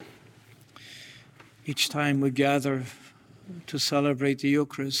Each time we gather to celebrate the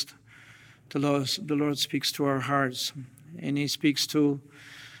Eucharist, the Lord speaks to our hearts, and He speaks to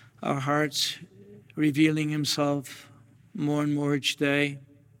our hearts, revealing Himself more and more each day,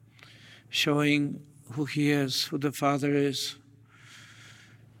 showing who He is, who the Father is.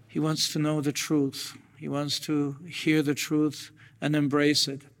 He wants to know the truth. He wants to hear the truth and embrace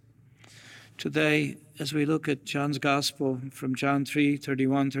it. Today, as we look at John's Gospel from John 3,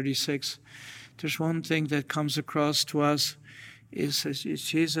 31, 36, there's one thing that comes across to us is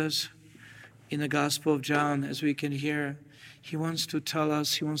Jesus in the Gospel of John, as we can hear. He wants to tell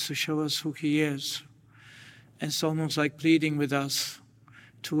us, He wants to show us who He is. And it's almost like pleading with us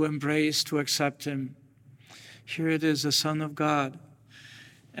to embrace, to accept Him. Here it is, the Son of God,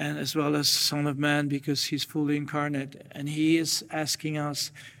 and as well as Son of Man, because He's fully incarnate. And He is asking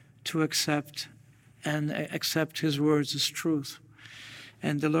us to accept His words as truth.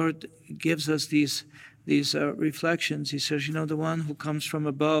 And the Lord gives us these reflections. He says, the one who comes from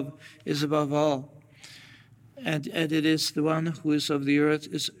above is above all. And it is the one who is of the earth,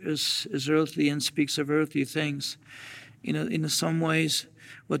 is earthly and speaks of earthly things. In some ways,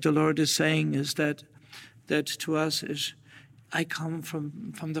 what the Lord is saying is that to us is, I come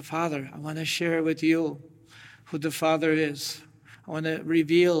from the Father. I want to share with you who the Father is. I want to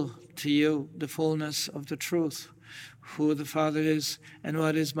reveal to you the fullness of the truth, who the Father is, and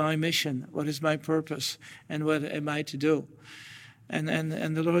what is my mission, what is my purpose, and what am I to do. And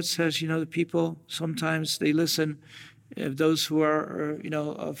the Lord says, the people sometimes they listen. Those who are, we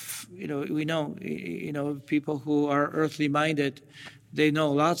know, people who are earthly minded, they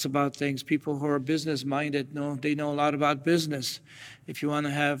know lots about things. People who are business minded, they know a lot about business. If you want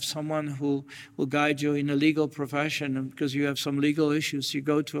to have someone who will guide you in a legal profession, because you have some legal issues, you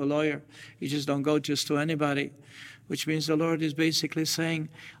go to a lawyer. You just don't go just to anybody, which means the Lord is basically saying,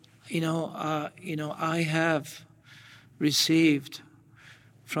 I have received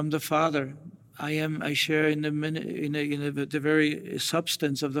from the Father. I share in the very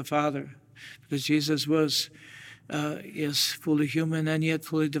substance of the Father, because Jesus is fully human and yet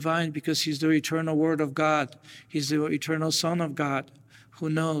fully divine, because He's the eternal Word of God. He's the eternal Son of God, who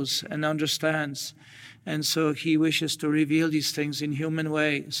knows and understands. And so He wishes to reveal these things in human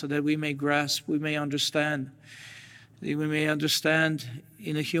way, so that we may grasp, we may understand. We may understand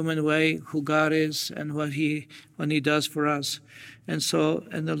in a human way who God is and what He does for us. And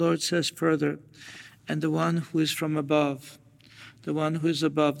the Lord says further, and the one who is from above, the one who is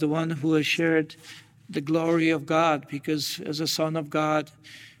above, the one who has shared the glory of God, because as a Son of God,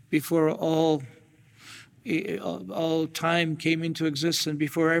 before all time came into existence,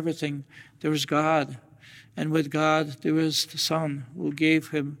 before everything, there was God. And with God, there was the Son who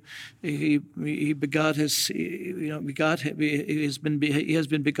gave Him. He begot His. He has been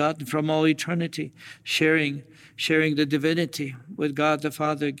begotten from all eternity, sharing the divinity with God the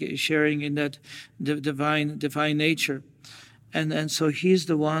Father, sharing in that divine nature. And so He's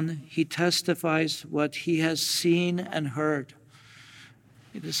the one. He testifies what He has seen and heard.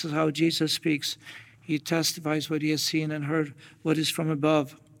 This is how Jesus speaks. He testifies what He has seen and heard, what is from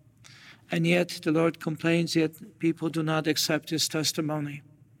above. And yet the Lord complains, yet people do not accept His testimony.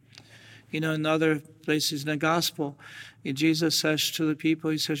 In other places in the Gospel, Jesus says to the people,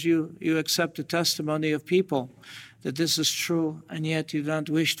 He says, you accept the testimony of people, that this is true, and yet you don't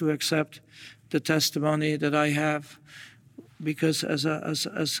wish to accept the testimony that I have, because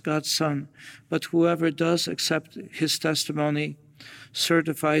as God's Son. But whoever does accept His testimony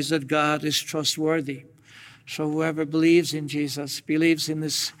certifies that God is trustworthy. So whoever believes in Jesus, believes in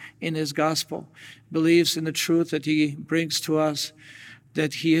His gospel, believes in the truth that He brings to us,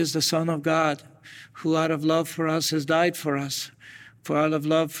 that He is the Son of God, who out of love for us has died for us, for out of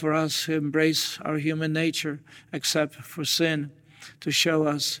love for us to embrace our human nature, except for sin, to show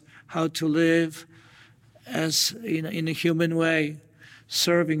us how to live as in a human way,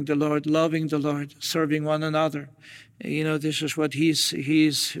 serving the Lord, loving the Lord, serving one another. This is what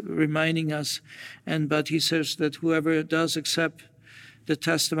he's reminding us. But He says that whoever does accept the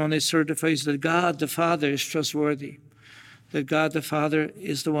testimony certifies that God the Father is trustworthy, that God the Father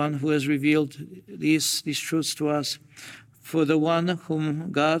is the one who has revealed these truths to us. For the one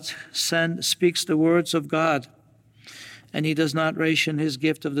whom God sent speaks the words of God, and He does not ration His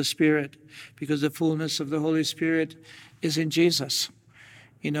gift of the Spirit, because the fullness of the Holy Spirit is in Jesus.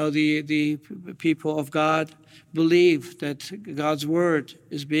 The people of God believe that God's word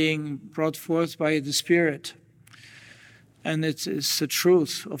is being brought forth by the Spirit. And it's the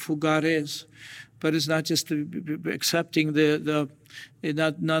truth of who God is. But it's not just accepting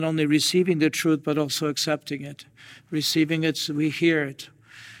not only receiving the truth, but also accepting it. Receiving it so we hear it.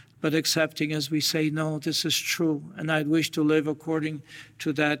 but accepting as we say, no, this is true, and I wish to live according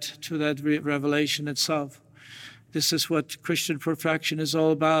to that revelation itself. This is what Christian perfection is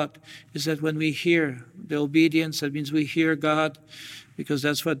all about, is that when we hear the obedience, that means we hear God, because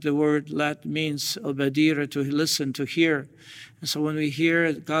that's what the word lat means, obedire, to listen, to hear. And so when we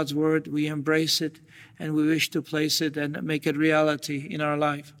hear God's word, we embrace it, and we wish to place it and make it reality in our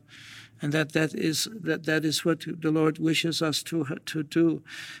life. And that is what the Lord wishes us to do.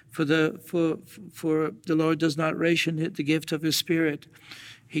 For the Lord does not ration the gift of His Spirit.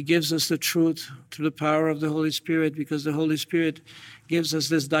 He gives us the truth through the power of the Holy Spirit, because the Holy Spirit gives us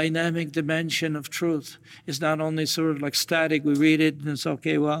this dynamic dimension of truth. It's not only sort of like static. We read it and it's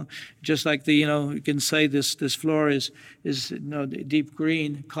okay. Well, just like you can say this floor is deep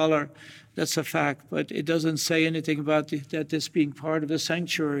green color. That's a fact, but it doesn't say anything about that this being part of the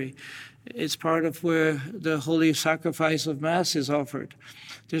sanctuary. It's part of where the holy sacrifice of Mass is offered.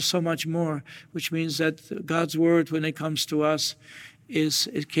 There's so much more, which means that God's word, when it comes to us,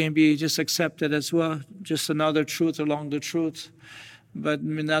 it can be just accepted as well, just another truth along the truth, but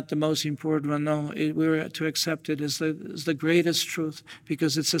not the most important one. No, we're to accept it as the greatest truth,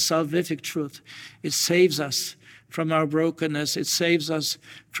 because it's a salvific truth. It saves us from our brokenness. It saves us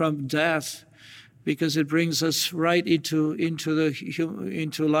from death, because it brings us right into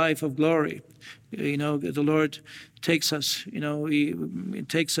life of glory. The Lord takes us. He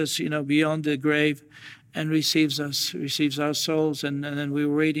takes us beyond the grave, and receives our souls, and then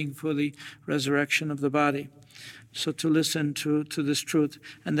we're waiting for the resurrection of the body. So to listen to this truth.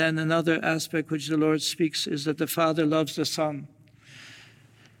 And then another aspect which the Lord speaks is that the Father loves the Son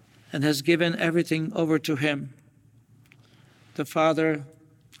and has given everything over to Him. The Father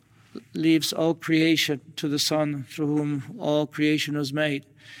leaves all creation to the Son, through whom all creation was made.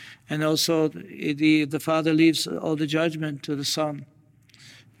 And also the Father leaves all the judgment to the Son.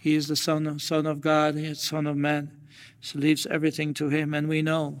 He is the Son of God, He is Son of Man. So leaves everything to Him. And we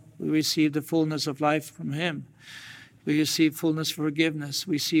know we receive the fullness of life from Him. We receive fullness of forgiveness.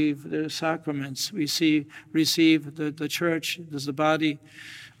 We receive the sacraments. We receive the church as the body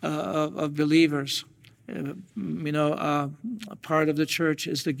of believers. A part of the church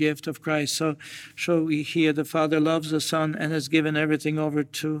is the gift of Christ. So we hear the Father loves the Son and has given everything over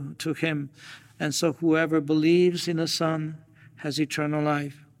to Him. And so whoever believes in the Son has eternal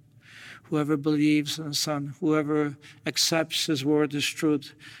life. Whoever believes in the Son, whoever accepts His word as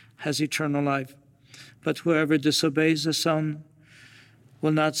truth, has eternal life. But whoever disobeys the Son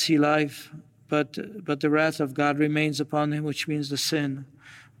will not see life, but the wrath of God remains upon him, which means the sin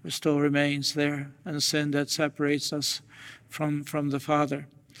still remains there, and the sin that separates us from the Father.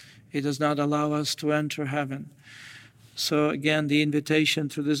 It does not allow us to enter heaven. So again, the invitation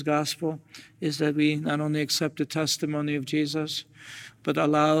through this gospel is that we not only accept the testimony of Jesus, but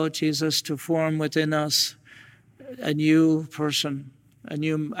allow Jesus to form within us a new person, a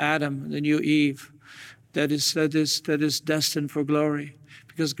new Adam, the new Eve, that is destined for glory.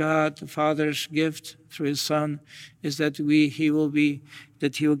 Because God, the Father's gift through His Son, is that He will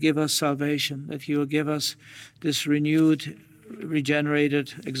give us salvation, that He will give us this renewed,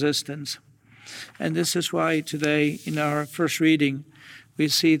 regenerated existence. And this is why today, in our first reading, we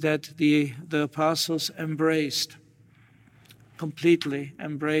see that the apostles completely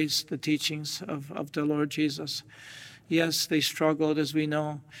embraced the teachings of the Lord Jesus. Yes, they struggled, as we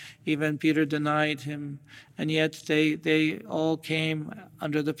know. Even Peter denied Him. And yet they all came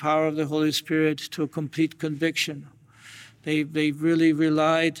under the power of the Holy Spirit to a complete conviction. They really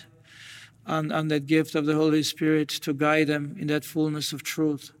relied on that gift of the Holy Spirit to guide them in that fullness of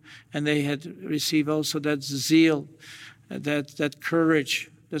truth. And they had received also that zeal, that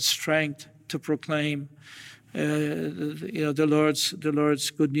courage, that strength to proclaim the Lord's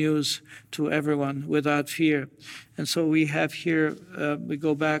good news to everyone without fear. And so we have here, we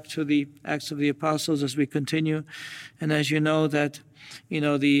go back to the Acts of the Apostles as we continue. And as you know that,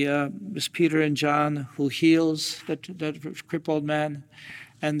 it's Peter and John who heals that crippled man.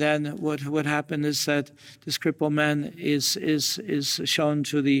 And then what happened is that this crippled man is shown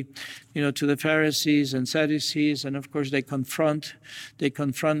to the Pharisees and Sadducees, and of course they confront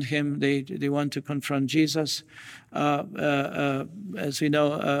him. They want to confront Jesus, as we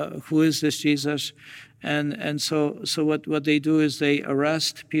know, who is this Jesus? And so what they do is they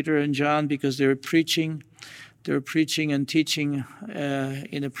arrest Peter and John because they're preaching and teaching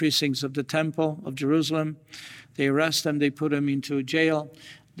in the precincts of the temple of Jerusalem. They arrest them. They put them into jail.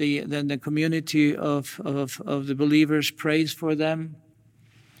 Then the community of the believers prays for them,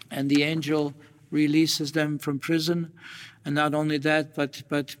 and the angel releases them from prison. And not only that,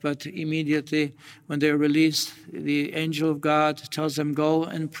 but immediately when they're released, the angel of God tells them, go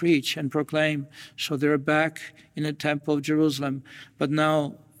and preach and proclaim. So they're back in the temple of Jerusalem. But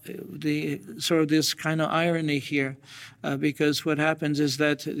now the sort of this kind of irony here, because what happens is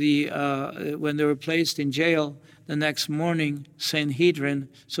that when they were placed in jail, the next morning, Sanhedrin,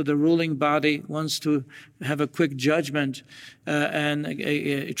 so the ruling body, wants to have a quick judgment and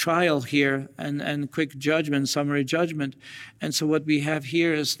a trial here, and quick judgment, summary judgment. And so what we have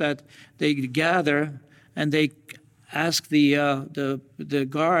here is that they gather and they ask the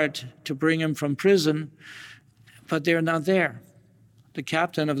guard to bring him from prison, but they're not there. The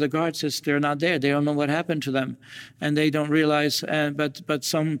captain of the guard says they're not there. They don't know what happened to them, and they don't realize. But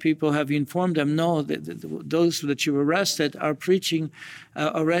some people have informed them, no, those that you arrested are preaching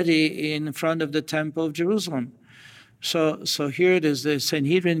already in front of the temple of Jerusalem. So here it is. The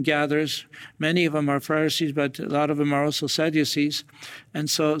Sanhedrin gathers. Many of them are Pharisees, but a lot of them are also Sadducees, and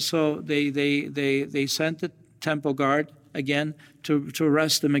so they sent the temple guard again to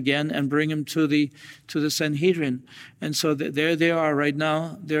arrest them again and bring them to the Sanhedrin. And so there they are right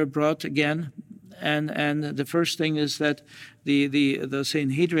now. They're brought again, and the first thing is that the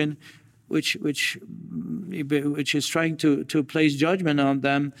Sanhedrin, which is trying to place judgment on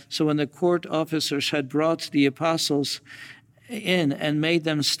them. So when the court officers had brought the apostles in and made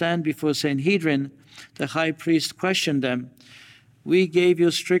them stand before Sanhedrin, the high priest questioned them. We gave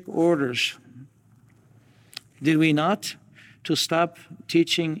you strict orders, did we not, to stop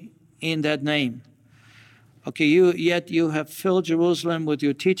teaching in that name? Okay, yet you have filled Jerusalem with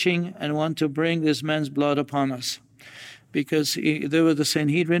your teaching and want to bring this man's blood upon us. Because they were the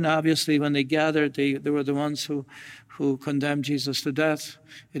Sanhedrin, obviously, when they gathered, they were the ones who condemned Jesus to death.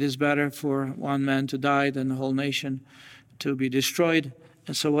 It is better for one man to die than the whole nation to be destroyed.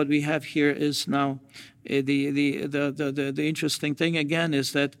 And so what we have here is now the interesting thing again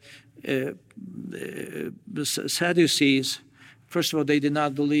is that the Sadducees, first of all, they did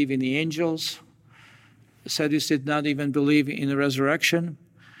not believe in the angels. The Sadducees did not even believe in the resurrection.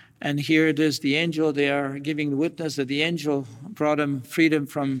 And here it is, the angel, they are giving witness that the angel brought them freedom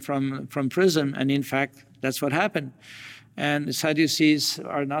from prison. And in fact, that's what happened. And the Sadducees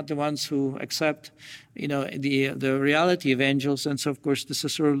are not the ones who accept, the reality of angels. And so, of course, this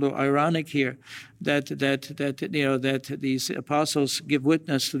is sort of a little ironic here that these apostles give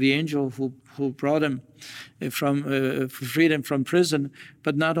witness to the angel who brought them from freedom from prison.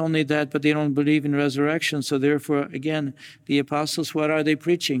 But not only that, but they don't believe in resurrection. So therefore, again, the apostles, what are they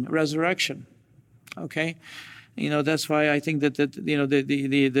preaching? Resurrection. Okay. That's why I think that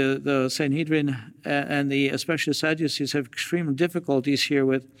the Sanhedrin and especially Sadducees have extreme difficulties here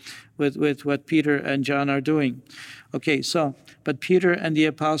with what Peter and John are doing. Okay, so but Peter and the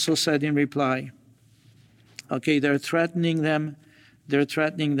apostles said in reply. Okay, they're threatening them.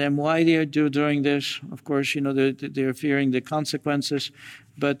 Why they are doing this? Of course, they're fearing the consequences.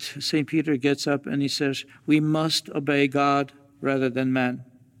 But St. Peter gets up and he says, "We must obey God rather than man."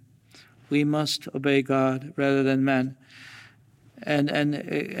 We must obey God rather than man.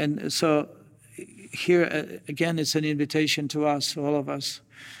 And so here again it's an invitation to us, all of us.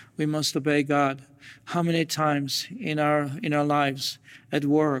 We must obey God. How many times in our lives, at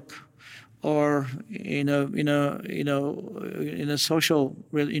work, or in a social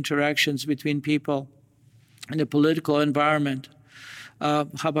interactions between people, in the political environment, how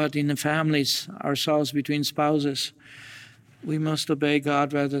about in the families, ourselves, between spouses? We must obey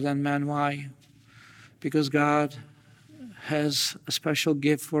God rather than man. Why? Because God has a special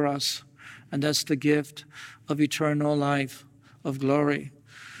gift for us, and that's the gift of eternal life, of glory,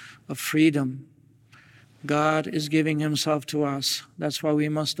 of freedom. God is giving himself to us. That's why we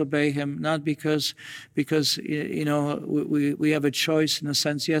must obey him, not because we have a choice in a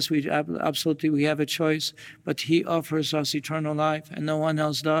sense. Yes, we absolutely have a choice, but he offers us eternal life, and no one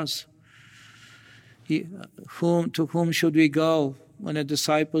else does. To whom should we go? When the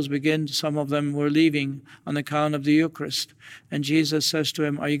disciples begin, some of them were leaving on account of the Eucharist. And Jesus says to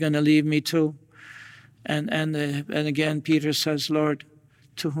him, "Are you going to leave me too?" And again, Peter says, "Lord,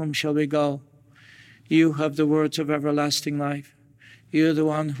 to whom shall we go? You have the words of everlasting life. You're the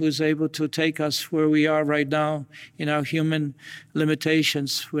one who's able to take us where we are right now in our human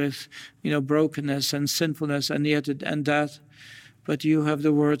limitations with, brokenness and sinfulness and death. But you have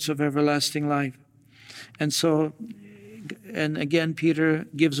the words of everlasting life." And so, and again, Peter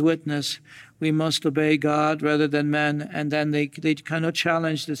gives witness, we must obey God rather than man. And then they kind of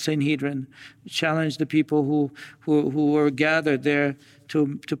challenge the Sanhedrin, challenge the people who were gathered there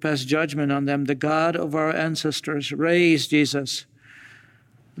to pass judgment on them. The God of our ancestors raised Jesus,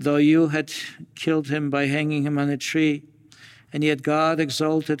 though you had killed him by hanging him on a tree. And yet God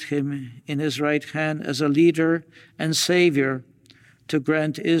exalted him in his right hand as a leader and Savior to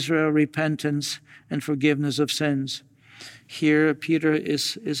grant Israel repentance and forgiveness of sins. Here, Peter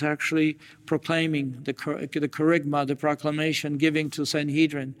is actually proclaiming the kerygma, the proclamation, giving to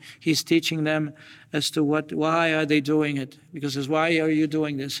Sanhedrin. He's teaching them as to why are they doing it? Because it's, why are you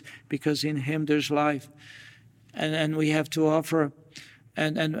doing this? Because in him there's life. And we have to offer,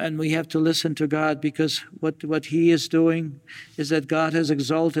 and we have to listen to God, because what he is doing is that God has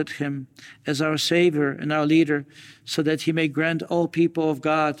exalted him as our Savior and our leader, so that he may grant all people of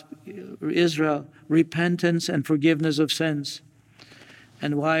God, Israel, repentance and forgiveness of sins.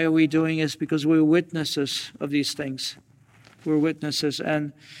 And why are we doing this? Because we're witnesses of these things. We're witnesses,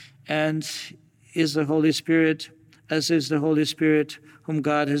 and is the Holy Spirit, as is the Holy Spirit whom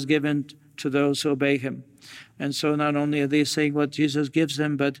God has given to those who obey him. And so not only are they saying what Jesus gives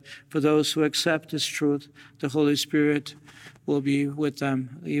them, but for those who accept this truth, the Holy Spirit will be with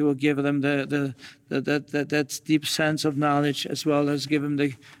them. He will give them that deep sense of knowledge, as well as give them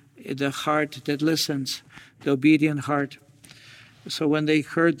the heart that listens, the obedient heart. So when they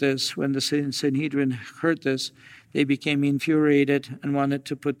heard this, when the Sanhedrin heard this, they became infuriated and wanted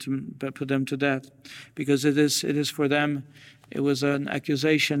to put them to death, because it is for them, it was an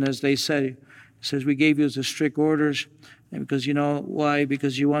accusation, as they say. It says, we gave you the strict orders, and because you know why?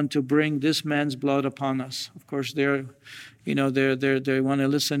 Because you want to bring this man's blood upon us. Of course, they want to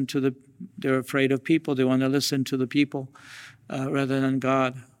listen to they're afraid of people. They want to listen to the people rather than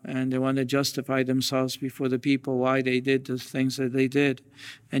God, and they want to justify themselves before the people why they did the things that they did,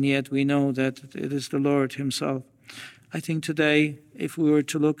 and yet we know that it is the Lord himself. I think today, if we were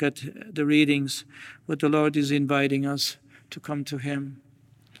to look at the readings, what the Lord is inviting us to come to him.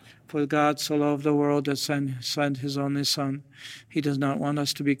 For God so loved the world that sent his only Son. He does not want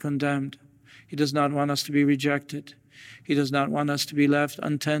us to be condemned. He does not want us to be rejected. He does not want us to be left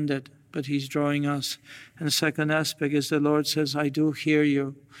untended, but he's drawing us. And the second aspect is the Lord says, I do hear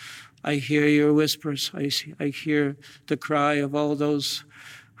you. I hear your whispers. I hear the cry of all those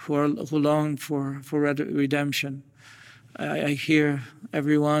who long for redemption. I hear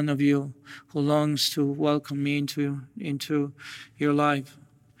every one of you who longs to welcome me into your life.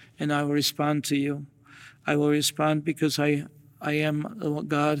 And I will respond to you. I will respond because I am a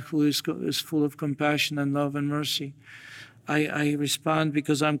God who is full of compassion and love and mercy. I respond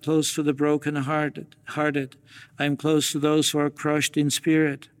because I'm close to the broken-hearted. I am close to those who are crushed in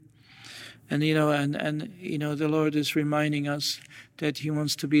spirit. And the Lord is reminding us that he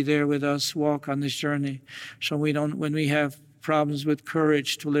wants to be there with us, walk on this journey. So when we have problems with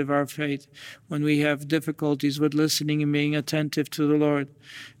courage to live our faith, when we have difficulties with listening and being attentive to the Lord,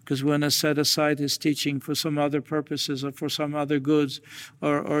 because we want to set aside his teaching for some other purposes or for some other goods,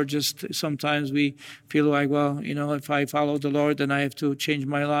 or just sometimes we feel like, if I follow the Lord, then I have to change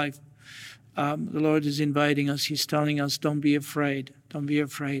my life. The Lord is inviting us. He's telling us, don't be afraid. Don't be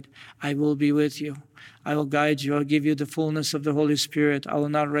afraid. I will be with you. I will guide you. I'll give you the fullness of the Holy Spirit. I will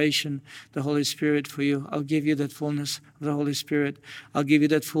not ration the Holy Spirit for you. I'll give you that fullness of the Holy Spirit. I'll give you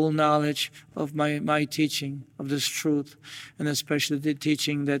that full knowledge of my teaching, of this truth, and especially the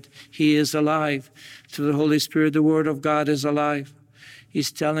teaching that he is alive. Through the Holy Spirit, the Word of God is alive.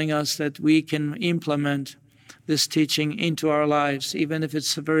 He's telling us that we can implement this teaching into our lives, even if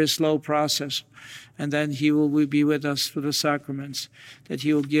it's a very slow process. And then he will be with us through the sacraments, that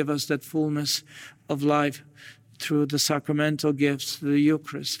he will give us that fullness of life through the sacramental gifts, the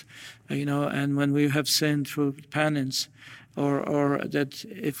Eucharist, and when we have sinned through penance, or that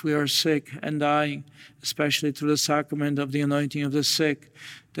if we are sick and dying, especially through the sacrament of the anointing of the sick,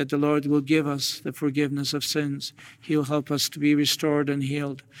 that the Lord will give us the forgiveness of sins. He will help us to be restored and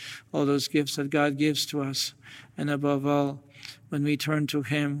healed. All those gifts that God gives to us. And above all, when we turn to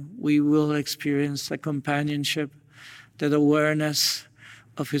him, we will experience the companionship, that awareness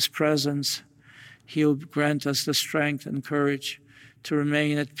of his presence. He'll grant us the strength and courage to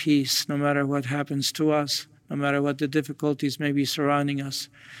remain at peace no matter what happens to us, no matter what the difficulties may be surrounding us,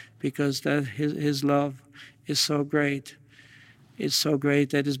 because that his love is so great. It's so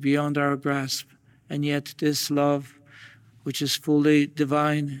great that it's beyond our grasp. And yet this love, which is fully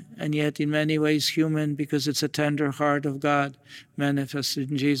divine and yet in many ways human, because it's a tender heart of God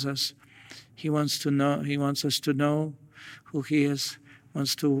manifested in Jesus. He wants us to know who he is,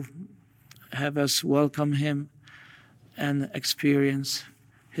 wants to have us welcome him and experience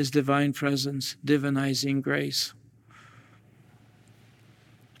his divine presence, divinizing grace.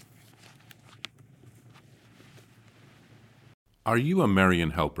 Are you a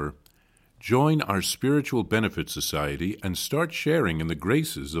Marian helper? Join our Spiritual Benefit Society and start sharing in the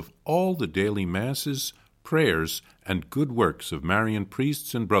graces of all the daily masses, prayers, and good works of Marian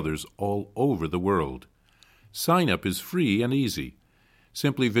priests and brothers all over the world. Sign up is free and easy.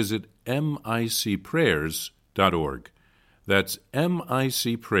 Simply visit micprayers.org. That's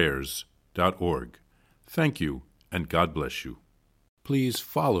micprayers.org. Thank you, and God bless you. Please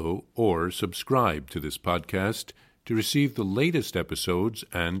follow or subscribe to this podcast to receive the latest episodes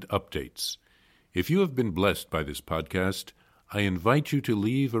and updates. If you have been blessed by this podcast, I invite you to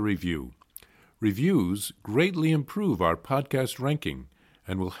leave a review. Reviews greatly improve our podcast ranking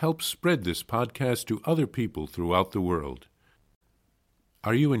and will help spread this podcast to other people throughout the world.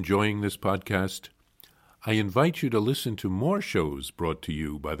 Are you enjoying this podcast? I invite you to listen to more shows brought to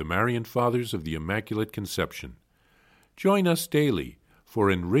you by the Marian Fathers of the Immaculate Conception. Join us daily for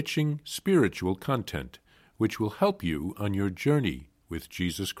enriching spiritual content, which will help you on your journey with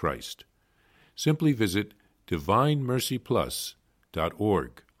Jesus Christ. Simply visit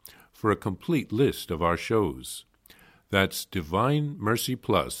DivineMercyPlus.org for a complete list of our shows. That's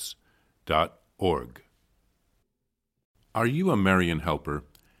DivineMercyPlus.org. Are you a Marian helper?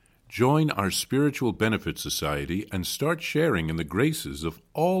 Join our Spiritual Benefit Society and start sharing in the graces of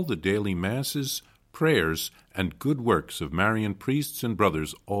all the daily masses, prayers, and good works of Marian priests and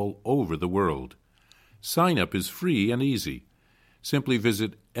brothers all over the world. Sign up is free and easy. Simply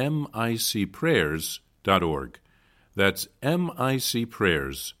visit micprayers.org. That's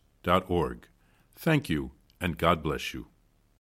micprayers.org. Thank you, and God bless you.